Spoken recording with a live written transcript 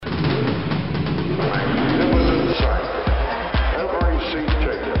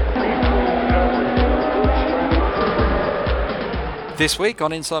This week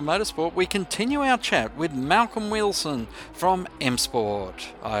on Inside Motorsport, we continue our chat with Malcolm Wilson from M Sport.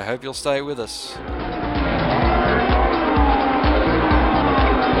 I hope you'll stay with us.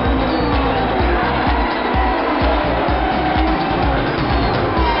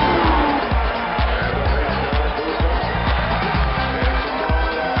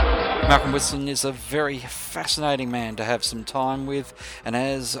 Malcolm Wilson is a very fascinating man to have some time with, and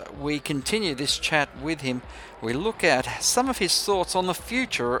as we continue this chat with him, we look at some of his thoughts on the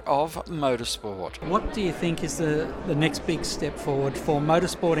future of motorsport. What do you think is the next big step forward for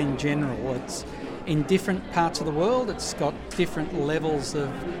motorsport in general? It's in different parts of the world, it's got different levels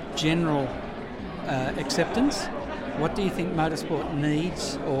of general acceptance. What do you think motorsport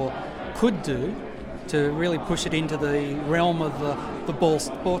needs or could do to really push it into the realm of the ball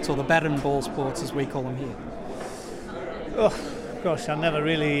sports, or the bat and ball sports as we call them here? Oh, gosh, I never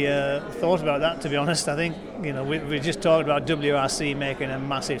really thought about that, to be honest. I think, we just talked about WRC making a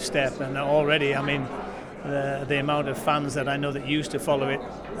massive step, and already, I mean, the amount of fans that I know that used to follow it,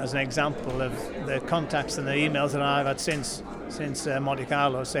 as an example of the contacts and the emails that I've had since Monte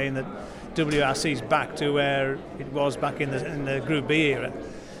Carlo, saying that WRC's back to where it was back in the Group B era.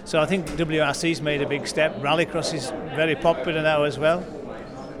 So I think WRC's made a big step. Rallycross is very popular now as well.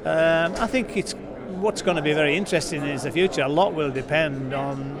 I think what's going to be very interesting is the future. A lot will depend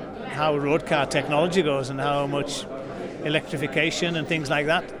on how road car technology goes and how much electrification and things like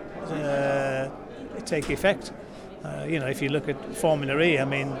that take effect. If you look at Formula E, I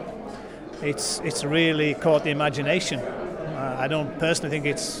mean, it's really caught the imagination. I don't personally think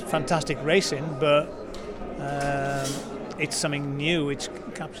it's fantastic racing, but it's something new which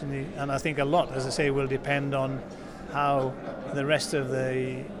captures and I think a lot, as I say, will depend on how the rest of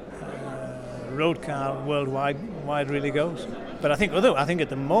the road car worldwide really goes. But I think at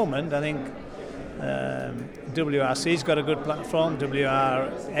the moment, WRC's got a good platform.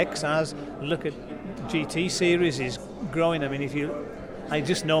 WRX has. Look at GT series is growing. I mean, I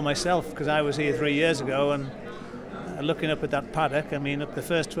just know myself because I was here 3 years ago and looking up at that paddock. I mean, up the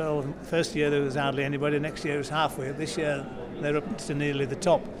first year there was hardly anybody. Next year it was halfway. This year they're up to nearly the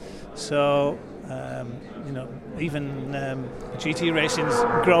top. So even GT racing's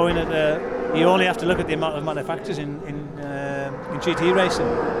growing. You only have to look at the amount of manufacturers in GT racing.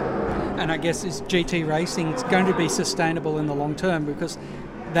 And I guess is GT racing going to be sustainable in the long term, because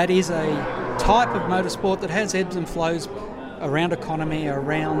that is a type of motorsport that has ebbs and flows around economy,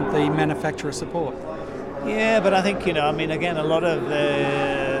 around the manufacturer support. Yeah, but I think, again, a lot of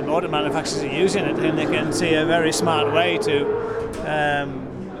the motor manufacturers are using it, and they can see a very smart way to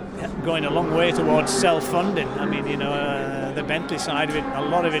going a long way towards self-funding. I mean, the Bentley side of it, a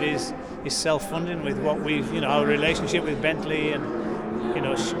lot of it is self-funding with what our relationship with Bentley and,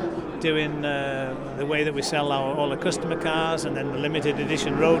 doing the way that we sell all the customer cars and then the limited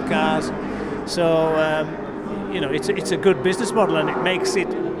edition road cars. So, it's a good business model, and it makes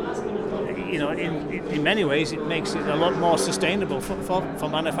it, in many ways, it makes it a lot more sustainable for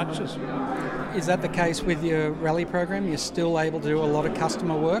manufacturers. Is that the case with your rally program? You're still able to do a lot of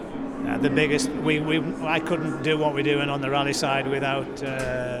customer work? The biggest, I couldn't do what we're doing on the rally side without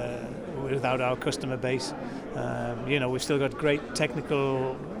our customer base. We've still got great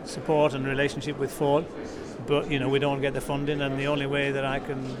technical support and relationship with Ford, but we don't get the funding, and the only way that I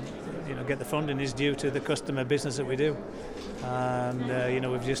can get the funding is due to the customer business that we do.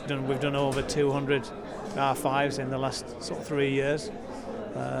 And we've done over 200 R5s in the last 3 years,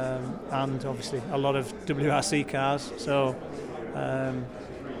 and obviously a lot of WRC cars. So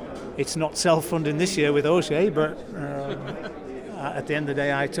it's not self-funding this year with O'Shea, but at the end of the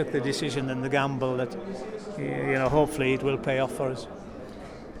day, I took the decision and the gamble that hopefully it will pay off for us.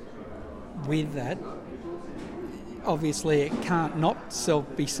 With that, obviously it can't not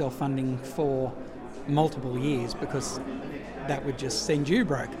be self-funding for multiple years, because that would just send you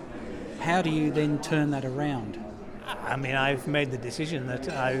broke. How do you then turn that around? I mean, I've made the decision that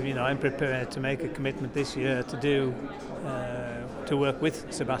I'm prepared to make a commitment this year to work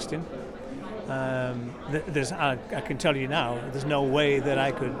with Sebastian. I can tell you now, there's no way that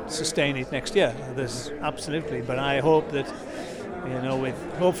I could sustain it next year. There's absolutely, but I hope that with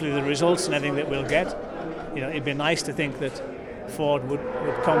hopefully the results and everything that we'll get, it'd be nice to think that Ford would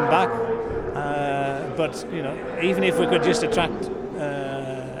come back. But even if we could just attract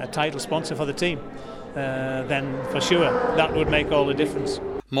a title sponsor for the team, then for sure that would make all the difference.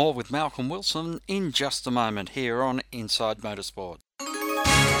 More with Malcolm Wilson in just a moment here on Inside Motorsport.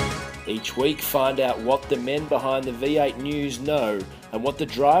 Each week, find out what the men behind the V8 News know and what the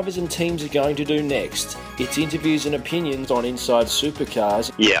drivers and teams are going to do next. It's interviews and opinions on Inside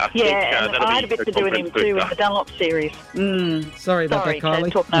Supercars. Yeah, and I had a bit to do with him too in the Dunlop series. Sorry about that,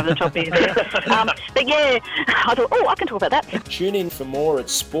 Kylie. Talking over the top of you there. But yeah, I thought, I can talk about that. Tune in for more at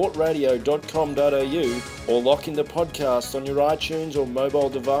sportradio.com.au or lock in the podcast on your iTunes or mobile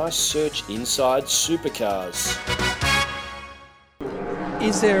device. Search Inside Supercars.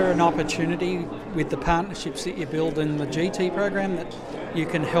 Is there an opportunity with the partnerships that you build in the GT program that you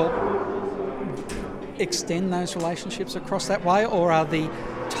can help extend those relationships across that way, or are the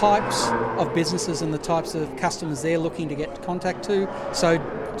types of businesses and the types of customers they're looking to get contact to so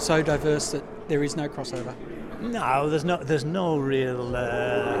diverse that there is no crossover? No, there's no real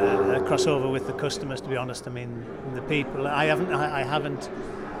crossover with the customers, to be honest. I mean, the people. I haven't.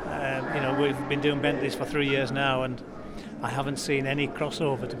 We've been doing Bentleys for 3 years now, and I haven't seen any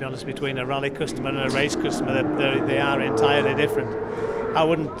crossover, to be honest, between a rally customer and a race customer. They are entirely different. I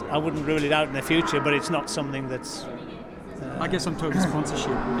wouldn't rule it out in the future, but it's not something that's. I guess I'm talking sponsorship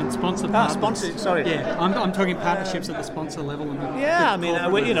and sponsor partners. Sponsor. Sorry. Yeah, I'm talking partnerships at the sponsor level. And yeah, I mean,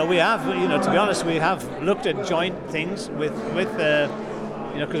 we have, to be honest, we have looked at joint things with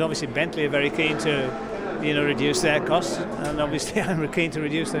because obviously Bentley are very keen to, reduce their costs, and obviously I'm keen to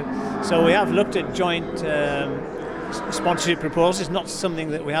reduce them. So we have looked at joint sponsorship proposals. Not something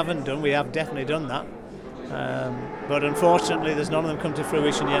that we haven't done. We have definitely done that, but unfortunately, there's none of them come to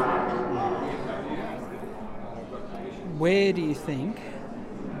fruition yet. Where do you think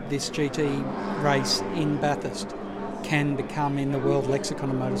this GT race in Bathurst can become in the world lexicon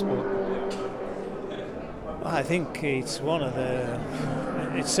of motorsport? I think it's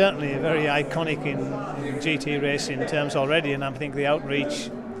it's certainly very iconic in GT racing terms already, and I think the outreach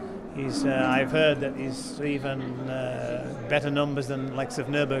is, I've heard that is even better numbers than likes of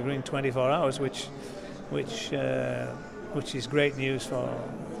Nürburgring 24 hours, which is great news for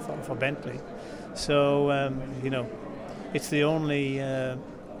Bentley. So, it's the only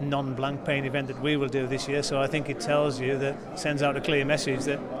non-Blancpain event that we will do this year, so I think it sends out a clear message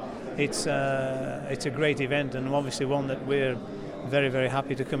that it's a great event, and obviously one that we're very, very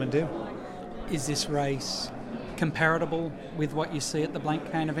happy to come and do. Is this race comparable with what you see at the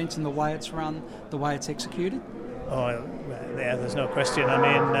Blancpain events and the way it's run, the way it's executed? Oh, yeah, there's no question. I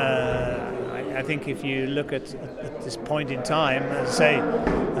mean, I think if you look at this point in time, as I say,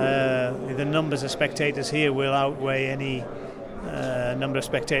 the numbers of spectators here will outweigh any number of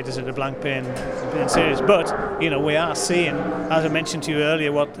spectators at the Blancpain series. But, we are seeing, as I mentioned to you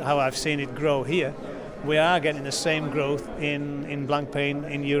earlier, how I've seen it grow here, we are getting the same growth in Blancpain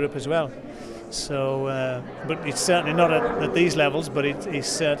in Europe as well. So, but it's certainly not at these levels, but it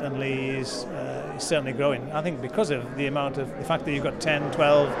certainly is certainly growing. I think because of the fact that you've got 10,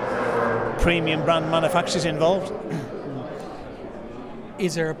 12 premium brand manufacturers involved.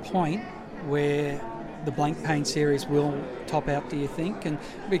 Is there a point where the Blancpain series will top out, do you think? And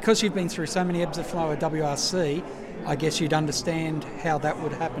because you've been through so many ebbs and flows at WRC, I guess you'd understand how that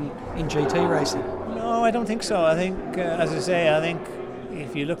would happen in GT racing. No, I don't think so. I think, as I say,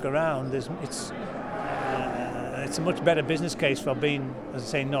 if you look around, it's a much better business case for being, as I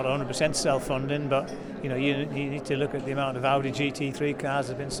say, not 100% self-funding, but you need to look at the amount of Audi GT3 cars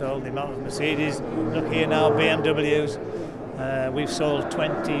that have been sold, the amount of Mercedes. Look here now, BMWs. We've sold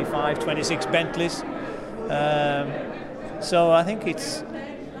 25, 26 Bentleys. So I think it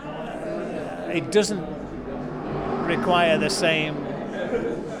doesn't require the same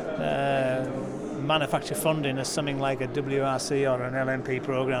manufacturer funding as something like a WRC or an LMP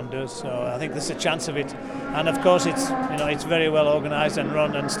program does. So I think there's a chance of it, and of course it's very well organised and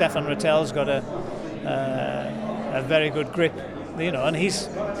run. And Stefan Rattel's got a very good grip, and he's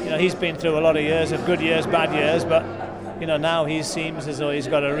been through a lot of years of good years, bad years, but now he seems as though he's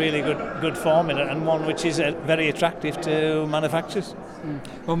got a really good formula, and one which is very attractive to manufacturers.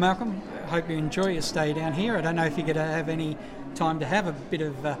 Well, Malcolm, I hope you enjoy your stay down here. I don't know if you're going to have any time to have a bit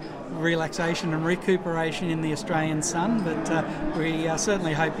of relaxation and recuperation in the Australian sun, but we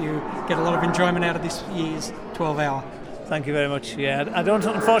certainly hope you get a lot of enjoyment out of this year's 12-hour. Thank you very much. Yeah,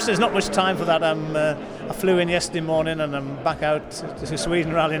 unfortunately, there's not much time for that. I flew in yesterday morning, and I'm back out to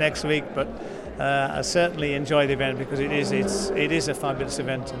Sweden Rally next week, but I certainly enjoy the event because it is a fabulous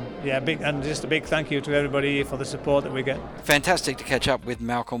event, and just a big thank you to everybody for the support that we get. Fantastic to catch up with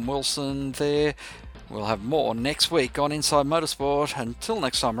Malcolm Wilson there. We'll have more next week on Inside Motorsport. Until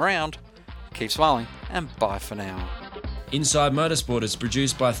next time around, keep smiling and bye for now. Inside Motorsport is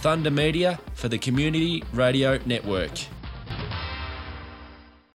produced by Thunder Media for the Community Radio Network.